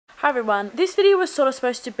Hi everyone, this video was sort of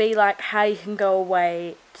supposed to be like how you can go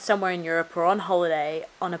away somewhere in Europe or on holiday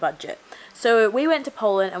on a budget. So we went to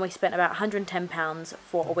Poland and we spent about £110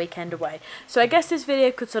 for a weekend away. So I guess this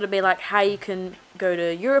video could sort of be like how you can go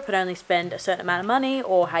to Europe and only spend a certain amount of money,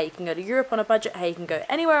 or how you can go to Europe on a budget, how you can go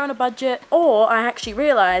anywhere on a budget. Or I actually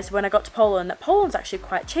realised when I got to Poland that Poland's actually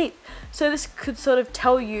quite cheap. So this could sort of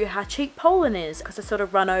tell you how cheap Poland is, because I sort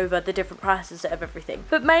of run over the different prices of everything.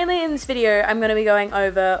 But mainly in this video I'm going to be going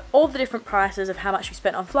over all the different prices of how much we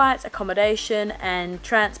spent on flights, accommodation and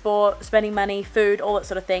transport, spending money, food, all that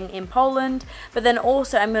sort of thing in Poland. But then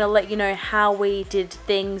also I'm going to let you know how we did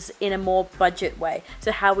things in a more budget way.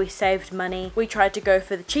 So how we saved money. We tried to go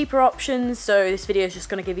for the cheaper options, so this video is just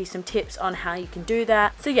going to give you some tips on how you can do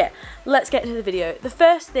that. So yeah, let's get into the video. The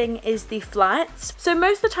first thing is the flights. So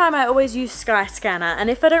most of the time I always use Skyscanner, and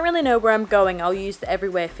if I don't really know where I'm going, I'll use the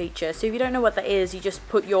everywhere feature. So if you don't know what that is, you just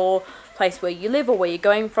put your place where you live or where you're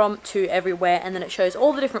going from to everywhere, and then it shows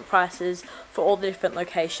all the different prices for all the different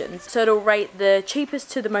locations. So it'll rate the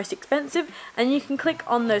cheapest to the most expensive, and you can click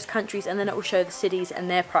on those countries and then it will show the cities and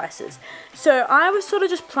their prices. So I was sort of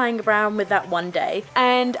just playing around with that one day,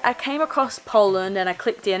 and I came across Poland and I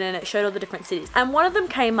clicked in and it showed all the different cities, and one of them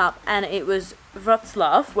came up and it was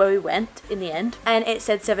Wroclaw, where we went in the end, and it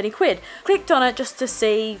said 70 quid. Clicked on it just to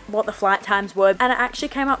see what the flight times were, and it actually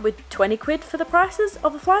came up with 20 quid for the prices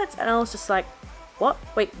of the flights, and I was just like, what?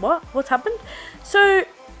 Wait, what? What's happened? So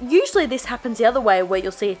usually this happens the other way, where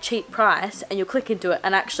you'll see a cheap price and you'll click into it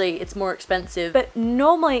and actually it's more expensive, but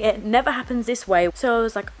normally it never happens this way. So I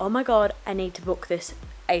was like, oh my god, I need to book this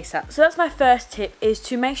ASAP. So that's my first tip, is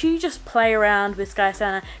to make sure you just play around with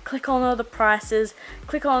Skyscanner, click on all the prices,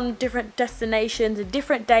 click on different destinations and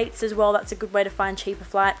different dates as well. That's a good way to find cheaper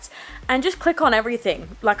flights, and just click on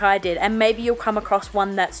everything like I did, and maybe you'll come across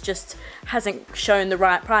one that's just hasn't shown the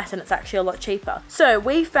right price and it's actually a lot cheaper. So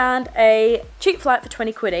we found a cheap flight for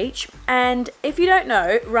 20 quid each, and if you don't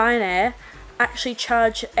know, Ryanair actually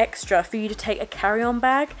charge extra for you to take a carry-on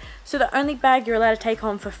bag. So the only bag you're allowed to take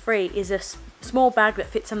on for free is a small bag that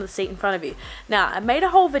fits under the seat in front of you. Now, I made a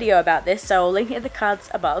whole video about this, so I'll link it in the cards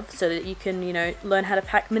above so that you can, you know, learn how to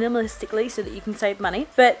pack minimalistically so that you can save money.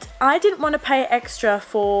 But I didn't want to pay extra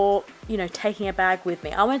for, you know, taking a bag with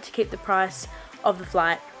me. I wanted to keep the price of the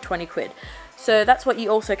flight 20 quid. So that's what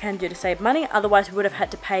you also can do to save money. Otherwise we would have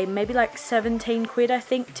had to pay maybe like 17 quid, I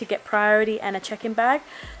think, to get priority and a check-in bag.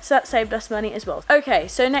 So that saved us money as well. Okay,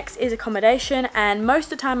 so next is accommodation, and most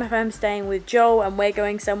of the time if I'm staying with Joel and we're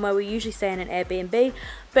going somewhere, we usually stay in an Airbnb.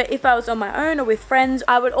 But if I was on my own or with friends,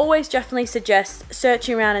 I would always definitely suggest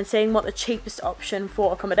searching around and seeing what the cheapest option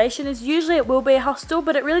for accommodation is. Usually it will be a hostel,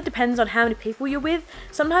 but it really depends on how many people you're with.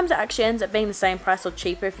 Sometimes it actually ends up being the same price or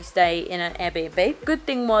cheaper if you stay in an Airbnb. Good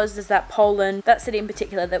thing is that Poland, that city in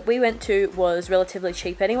particular that we went to, was relatively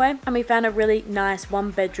cheap anyway. And we found a really nice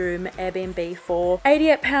one-bedroom Airbnb for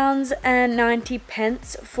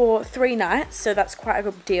 £88.90 for 3 nights. So that's quite a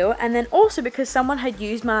good deal. And then also because someone had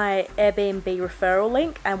used my Airbnb referral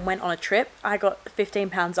link and went on a trip, I got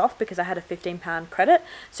 £15 off because I had a £15 credit.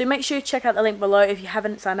 So make sure you check out the link below. If you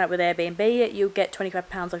haven't signed up with Airbnb yet, you'll get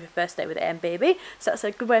 £25 off your first day with Airbnb. So that's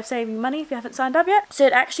a good way of saving money if you haven't signed up yet. So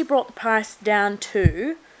it actually brought the price down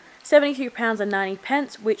to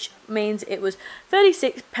 £73.90, which means it was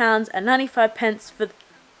 £36.95 for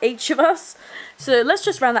each of us. So let's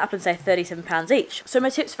just round that up and say £37 each. So my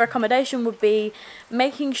tips for accommodation would be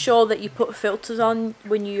making sure that you put filters on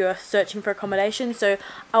when you are searching for accommodation. So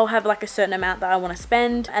I'll have like a certain amount that I want to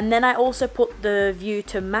spend, and then I also put the view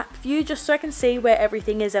to map view just so I can see where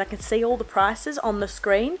everything is and I can see all the prices on the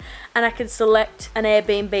screen, and I can select an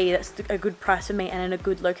Airbnb that's a good price for me and in a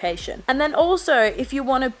good location. And then also if you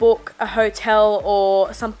want to book a hotel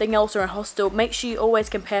or something else or a hostel, make sure you always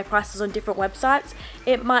compare prices on different websites.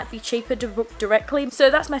 It might be cheaper to book directly. So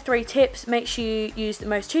that's my 3 tips. Make sure you use the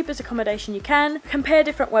most cheapest accommodation you can, compare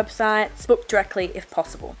different websites, book directly if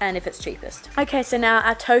possible and if it's cheapest. Okay, so now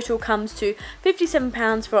our total comes to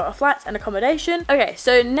 £57 for our flights and accommodation. Okay,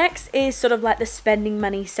 so next is sort of like the spending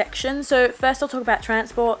money section. So first I'll talk about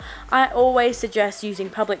transport. I always suggest using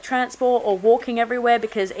public transport or walking everywhere,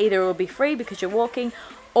 because either it will be free because you're walking,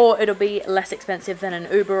 or it'll be less expensive than an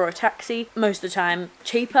Uber or a taxi, most of the time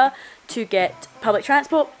cheaper to get public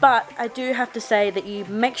transport. But I do have to say that you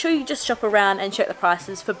make sure you just shop around and check the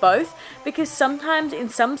prices for both, because sometimes in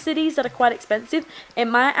some cities that are quite expensive, it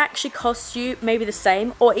might actually cost you maybe the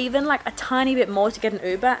same or even like a tiny bit more to get an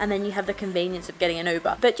Uber, and then you have the convenience of getting an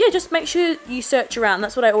Uber. But yeah, just make sure you search around.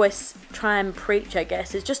 That's what I always try and preach, I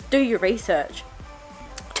guess, is just do your research.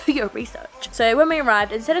 do your research. So when we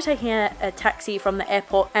arrived, instead of taking a taxi from the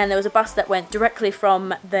airport, and there was a bus that went directly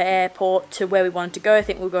from the airport to where we wanted to go, I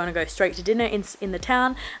think we were going to go straight to dinner in the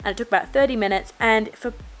town, and it took about 30 minutes, and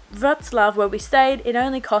for Wroclaw, where we stayed, it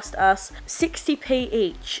only cost us 60p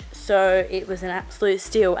each, so it was an absolute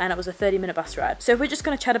steal, and it was a 30-minute bus ride. So if we're just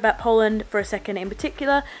going to chat about Poland for a second in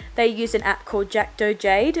particular, they use an app called Jackdo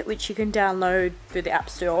Jade, which you can download through the App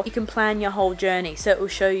Store. You can plan your whole journey, so it will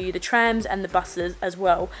show you the trams and the buses as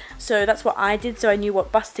well. So that's what I did, so I knew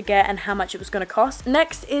what bus to get and how much it was going to cost.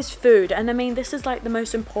 Next is food, and I mean, this is like the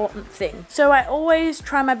most important thing. So I always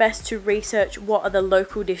try my best to research what are the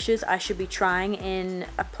local dishes I should be trying in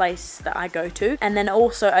a place that I go to, and then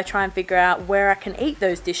also I try and figure out where I can eat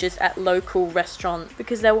those dishes at local restaurants,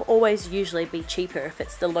 because they will always usually be cheaper if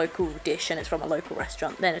it's the local dish and it's from a local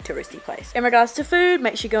restaurant than a touristy place. In regards to food,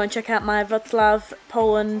 make sure you go and check out my Wroclaw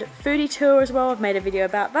Poland foodie tour as well. I've made a video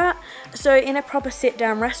about that. So in a proper sit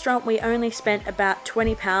down restaurant, we only spent about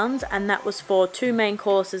 £20, and that was for 2 main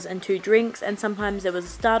courses and 2 drinks, and sometimes there was a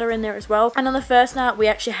starter in there as well. And on the first night we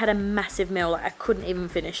actually had a massive meal, like I couldn't even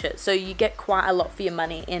finish it. So you get quite a lot for your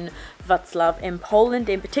money in Wroclaw, in Poland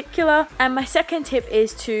in particular. And my second tip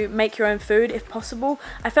is to make your own food if possible.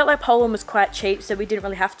 I felt like Poland was quite cheap, so we didn't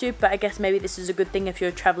really have to, but I guess maybe this is a good thing if you're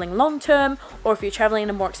traveling long term, or if you're traveling in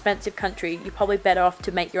a more expensive country, you're probably better off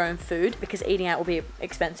to make your own food, because eating out will be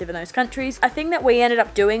expensive in those countries. A thing that we ended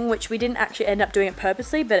up doing, which we didn't actually end up doing it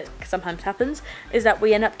purposely, but it sometimes happens, is that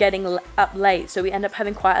we end up getting up late, so we end up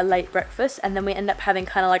having quite a late breakfast, and then we end up having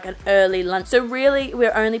kind of like an early lunch. So really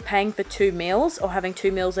we're only paying for 2 meals, or having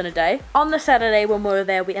 2 meals in a day. On the Saturday when we were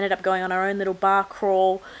there, we ended up going on our own little bar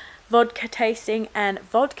crawl, vodka tasting, and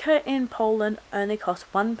vodka in Poland only costs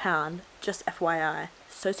 £1, just FYI.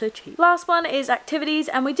 So cheap. Last one is activities,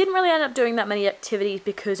 and we didn't really end up doing that many activities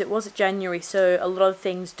because it was January, so a lot of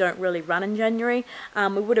things don't really run in January.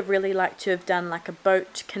 We would have really liked to have done like a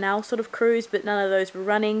boat canal sort of cruise, but none of those were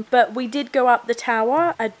running. But we did go up the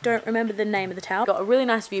tower. I don't remember the name of the tower. Got a really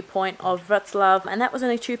nice viewpoint of Wroclaw, and that was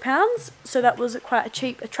only £2, so that was quite a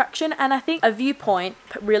cheap attraction. And I think a viewpoint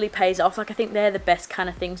really pays off. Like I think they're the best kind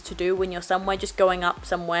of things to do when you're somewhere, just going up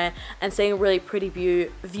somewhere and seeing a really pretty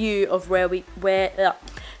view of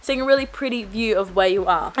seeing a really pretty view of where you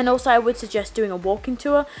are. And also I would suggest doing a walking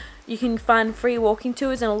tour. You can find free walking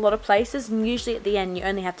tours in a lot of places, and usually at the end you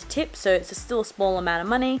only have to tip, so it's still a small amount of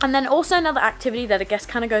money. And then also another activity that I guess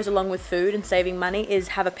kind of goes along with food and saving money is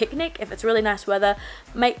have a picnic. If it's really nice weather,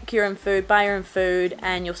 make your own food, buy your own food,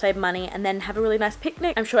 and you'll save money, and then have a really nice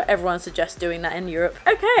picnic. I'm sure everyone suggests doing that in Europe.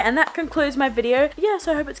 Okay, and that concludes my video. Yeah,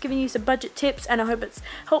 so I hope it's given you some budget tips, and I hope it's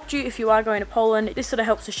helped you if you are going to Poland. This sort of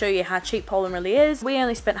helps to show you how cheap Poland really is. We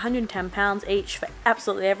only spent £110 each for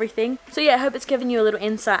absolutely everything. So yeah, I hope it's given you a little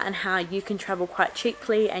insight on how you can travel quite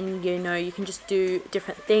cheaply, and you know, you can just do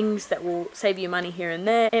different things that will save you money here and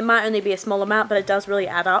there. It might only be a small amount, but it does really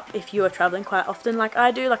add up if you are traveling quite often like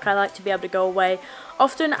I do. Like I like to be able to go away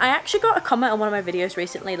often. I actually got a comment on one of my videos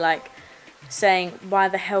recently like saying, why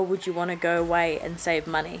the hell would you want to go away and save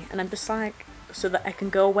money? And I'm just like, so that I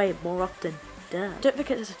can go away more often. Duh. Don't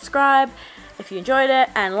forget to subscribe if you enjoyed it,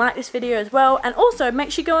 and like this video as well. And also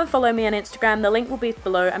make sure you go and follow me on Instagram. The link will be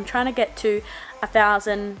below. I'm trying to get to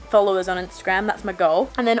 1,000 followers on Instagram. That's my goal.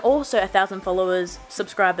 And then also 1,000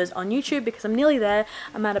 subscribers on YouTube, because I'm nearly there.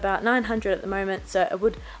 I'm at about 900 at the moment, so I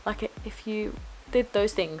would like it if you did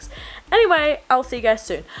those things. Anyway, I'll see you guys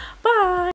soon. Bye!